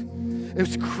 right? It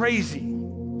was crazy.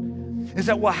 Is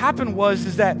that what happened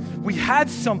is that we had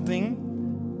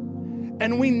something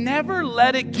And we never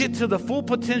let it get to the full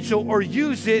potential or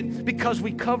use it because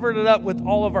we covered it up with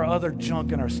all of our other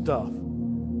junk and our stuff.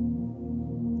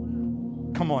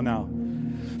 Come on now.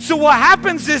 So what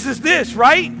happens is this,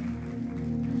 right?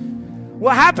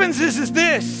 What happens is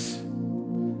this.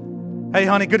 Hey,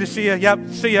 honey, good to see you. Yep,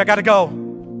 see you. I got to go.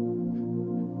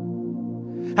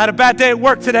 Had a bad day at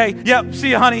work today. Yep,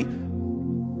 see you, honey.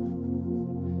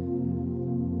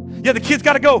 Yeah, the kids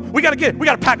got to go. We got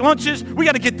to pack lunches. We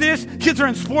got to get this. Kids are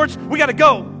in sports. We got to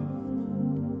go.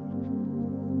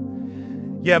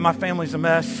 Yeah, my family's a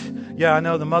mess. Yeah, I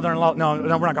know the mother-in-law. No, we're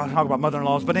not going to talk about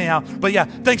mother-in-laws. But anyhow, yeah,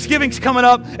 Thanksgiving's coming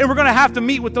up, and we're going to have to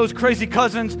meet with those crazy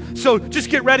cousins. So just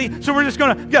get ready. So we're just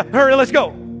going to, hurry, let's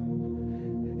go.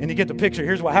 And you get the picture.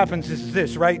 Here's what happens is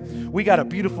this, right? We got a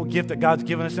beautiful gift that God's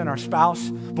given us in our spouse.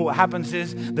 But what happens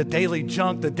is the daily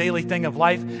junk, the daily thing of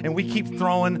life, and we keep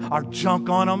throwing our junk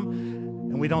on them,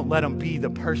 and we don't let them be the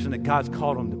person that God's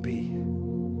called them to be.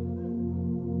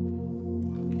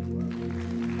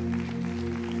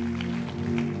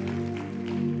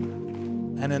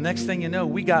 And the next thing you know,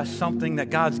 we got something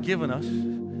that God's given us,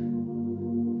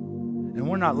 and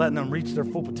we're not letting them reach their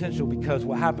full potential because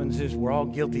what happens is we're all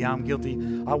guilty. I'm guilty.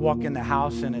 I walk in the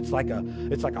house and it's like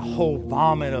a whole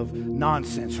vomit of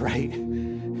nonsense, right?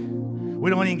 We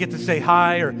don't even get to say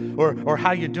hi or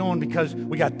how you doing because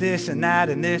we got this and that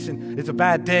and this, and it's a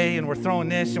bad day and we're throwing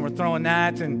this and we're throwing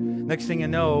that, and next thing you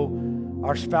know,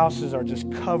 our spouses are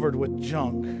just covered with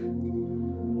junk.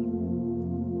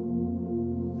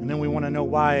 And then we want to know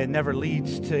why it never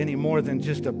leads to any more than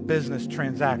just a business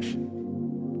transaction.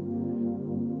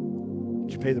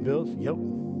 Did you pay the bills? Yep.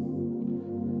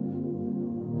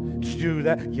 Did you do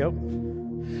that? Yep.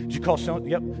 Did you call someone?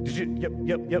 Yep. Did you?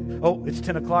 Yep. Oh, it's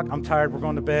 10 o'clock. I'm tired. We're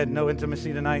going to bed. No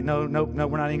intimacy tonight. No.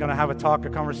 We're not even going to have a talk, a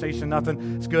conversation,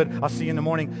 nothing. It's good. I'll see you in the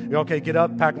morning. You're okay. Get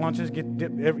up, pack lunches. Okay,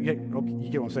 you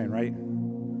get what I'm saying, right?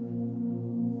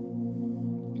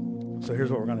 So here's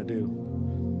what we're going to do.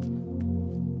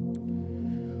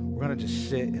 We're going to just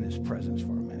sit in his presence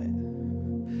for a minute.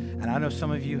 And I know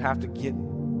some of you have to get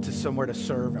to somewhere to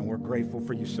serve, and we're grateful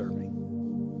for you serving.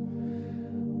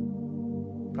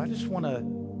 But I just want to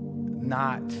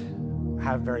not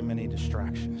have very many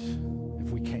distractions,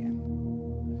 if we can.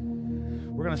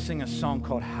 We're going to sing a song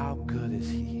called How Good Is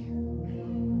He?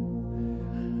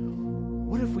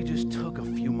 What if we just took a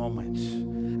few moments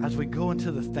as we go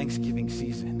into the Thanksgiving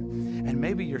season, and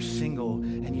maybe you're single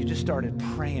and you just started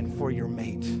praying for your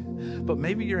mate, but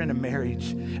maybe you're in a marriage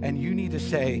and you need to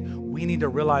say, we need to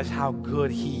realize how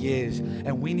good he is,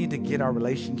 and we need to get our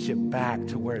relationship back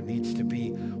to where it needs to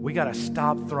be. We got to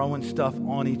stop throwing stuff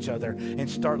on each other and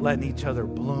start letting each other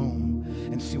bloom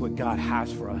and see what God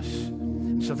has for us.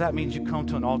 And so if that means you come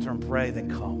to an altar and pray, then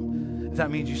come. If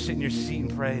that means you sit in your seat and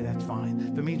pray, that's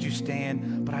fine. If it means you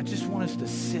stand, but I just want us to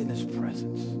sit in his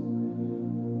presence.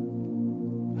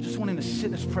 I just want him to sit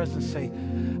in his presence and say,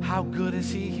 how good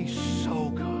is he? He's so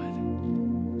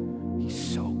good.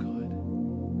 He's so good.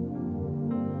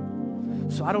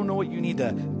 So I don't know what you need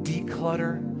to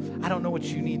declutter. I don't know what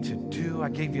you need to do. I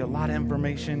gave you a lot of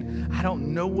information. I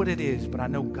don't know what it is, but I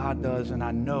know God does, and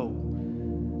I know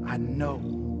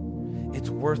it's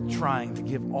worth trying to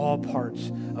give all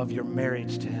parts of your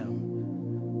marriage to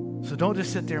him. So don't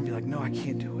just sit there and be like, no, I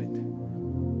can't do it.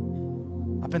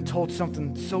 I've been told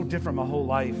something so different my whole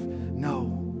life.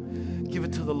 No. Give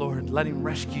it to the Lord. Let him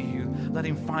rescue you. Let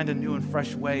him find a new and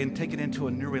fresh way and take it into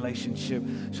a new relationship.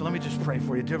 So let me just pray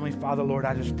for you. Dear Heavenly Father, Lord,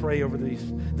 I just pray over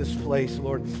this place,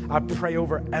 Lord. I pray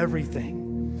over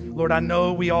everything. Lord, I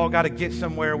know we all got to get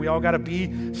somewhere. We all got to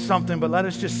be something, but let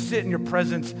us just sit in your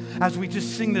presence as we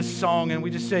just sing this song and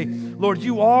we just say, Lord,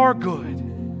 you are good.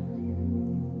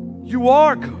 You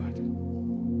are good.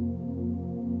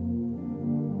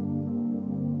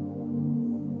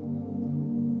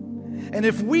 And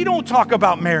if we don't talk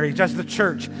about marriage as the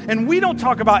church, and we don't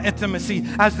talk about intimacy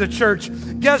as the church,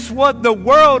 guess what? The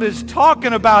world is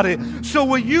talking about it. So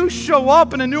will you show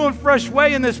up in a new and fresh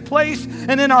way in this place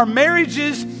and in our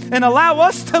marriages and allow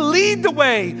us to lead the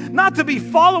way, not to be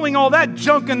following all that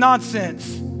junk and nonsense.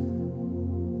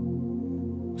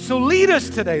 So lead us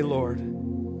today, Lord.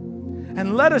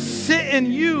 And let us sit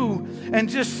in you and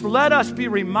just let us be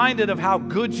reminded of how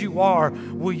good you are.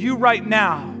 Will you right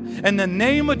now, in the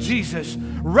name of Jesus,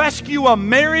 rescue a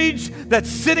marriage that's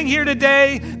sitting here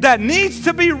today that needs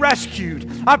to be rescued?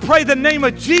 I pray the name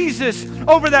of Jesus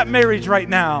over that marriage right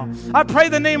now. I pray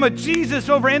the name of Jesus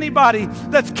over anybody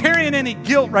that's carrying any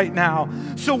guilt right now.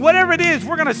 So whatever it is,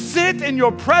 we're going to sit in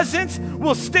your presence.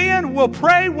 We'll stand, we'll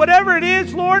pray, whatever it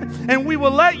is, Lord, and we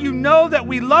will let you know that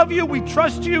we love you, we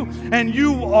trust you, and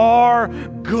you are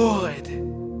good.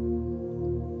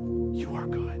 You are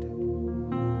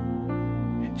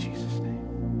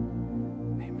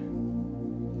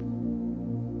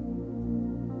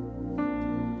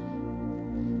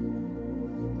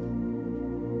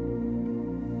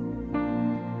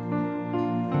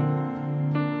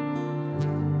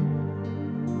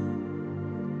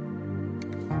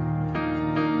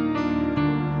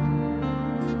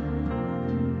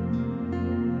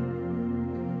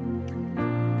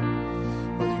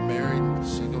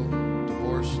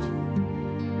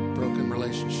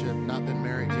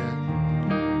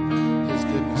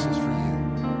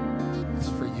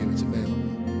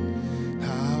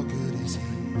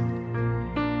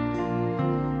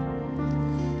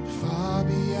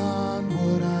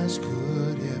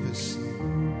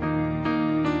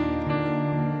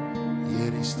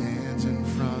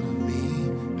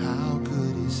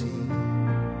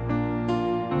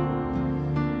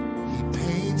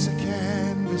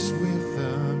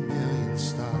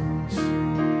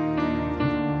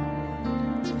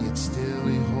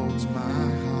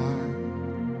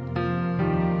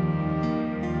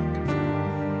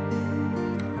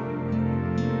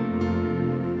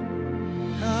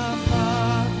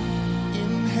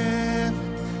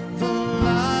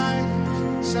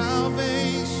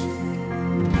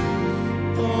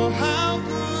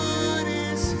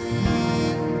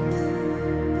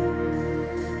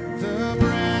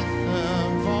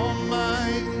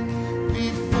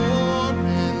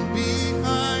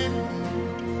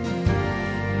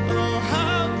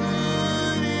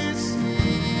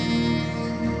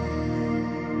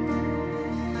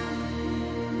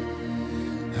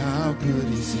good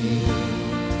is He?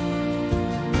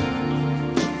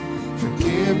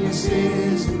 Forgiveness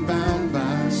isn't bound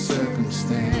by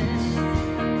circumstance.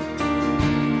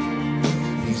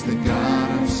 He's the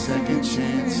God of second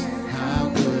chance. How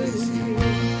good is He?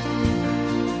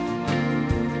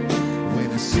 When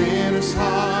a sinner's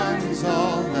heart is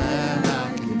all that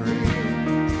I can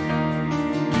bring,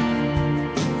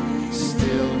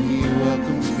 still He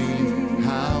welcomes me.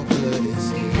 How good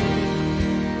is He?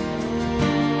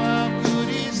 Oh, how good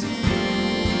is He?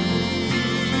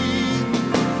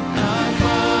 Our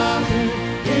Father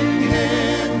in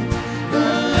heaven, the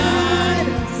light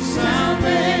of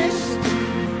salvation.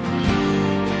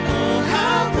 Oh,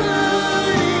 how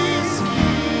good is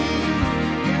He?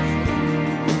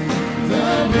 The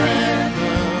breath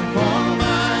of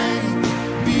Almighty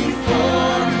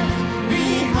before and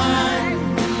behind.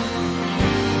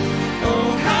 Oh,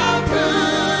 how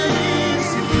good is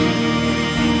He?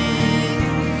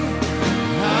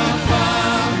 Our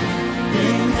Father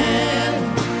in heaven,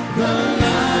 the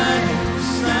light of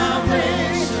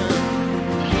salvation.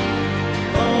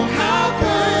 Oh, how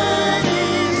good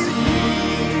is He?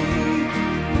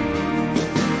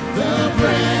 The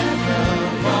breath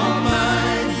of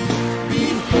Almighty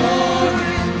before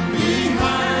and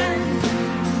behind.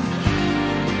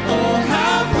 Oh,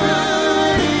 how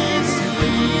good is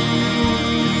He?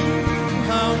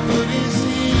 How good is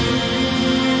He?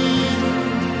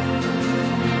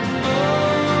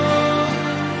 Oh,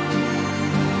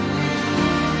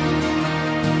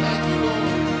 thank you, Lord.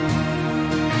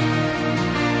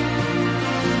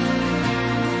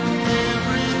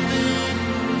 Everything,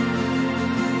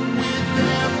 with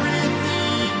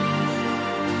everything,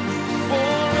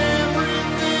 for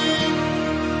everything.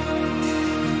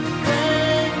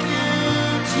 Thank you,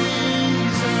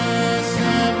 Jesus.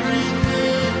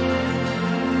 Everything,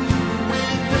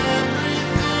 with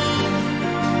everything,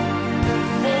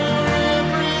 for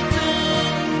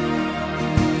everything.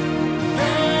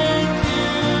 Thank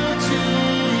you,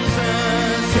 Jesus.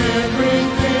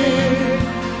 Everything,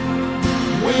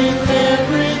 with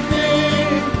everything,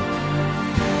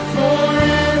 for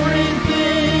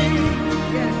everything.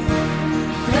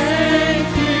 Thank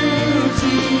you,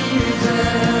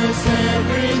 Jesus.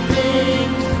 Everything,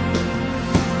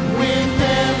 with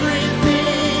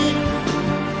everything,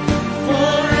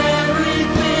 for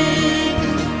everything.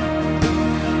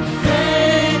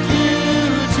 Thank you,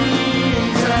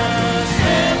 Jesus.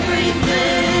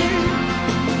 Everything,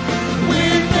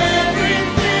 with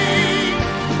everything,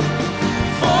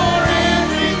 for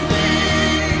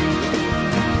everything.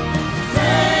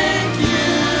 Thank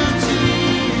you,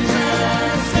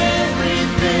 Jesus.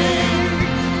 Everything,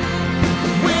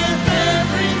 with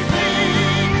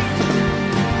everything,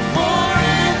 for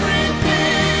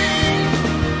everything.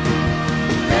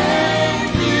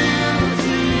 Thank you,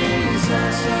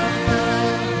 Jesus. Our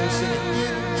Father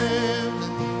in heaven,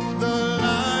 the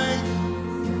light.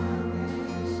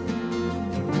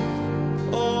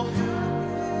 Oh,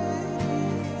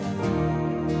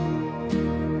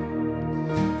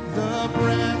 the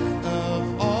breath of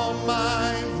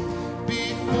Almighty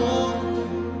before.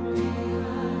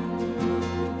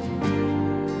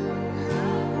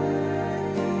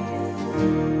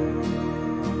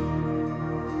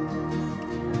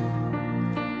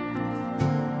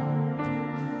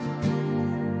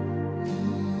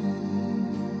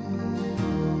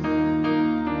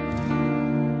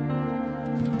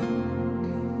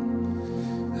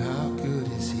 How good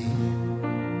is He?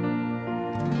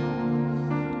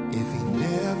 If He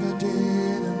never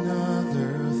did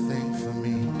another thing for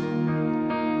me,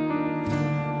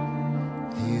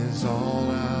 He is all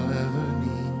I'll ever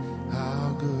need.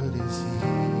 How good is He?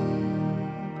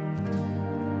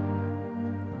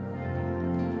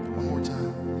 One more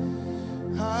time.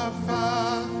 Our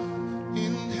Father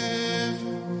in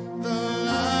heaven, the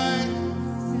light.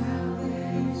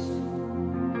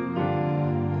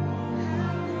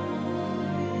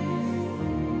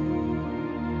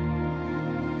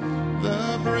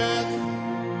 The breath,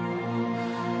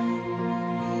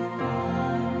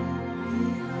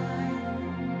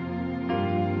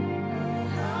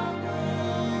 how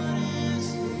good is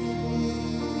He?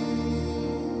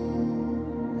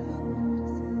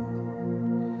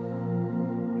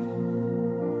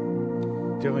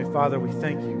 Dear Heavenly Father, we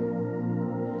thank you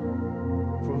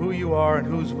for who you are and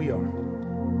whose we are.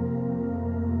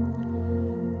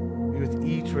 Be with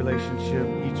each relationship,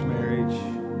 each marriage,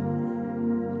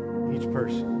 each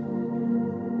person.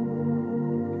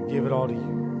 Give it all to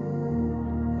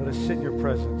you. Let us sit in your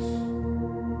presence.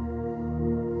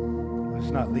 Let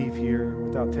us not leave here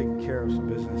without taking care of some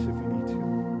business if we need to.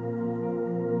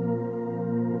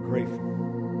 We're grateful.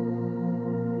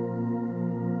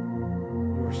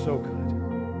 You're so good.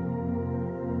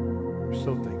 We're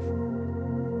so thankful.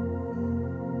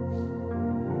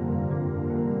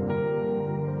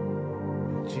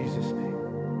 In Jesus' name,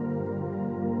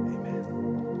 amen.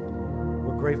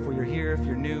 We're grateful you're here. If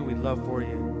you're new, we'd love for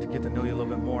you to get to know you a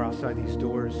little bit more outside these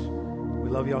doors. We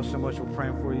love you all so much. We're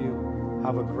praying for you.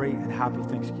 Have a great and happy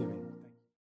Thanksgiving.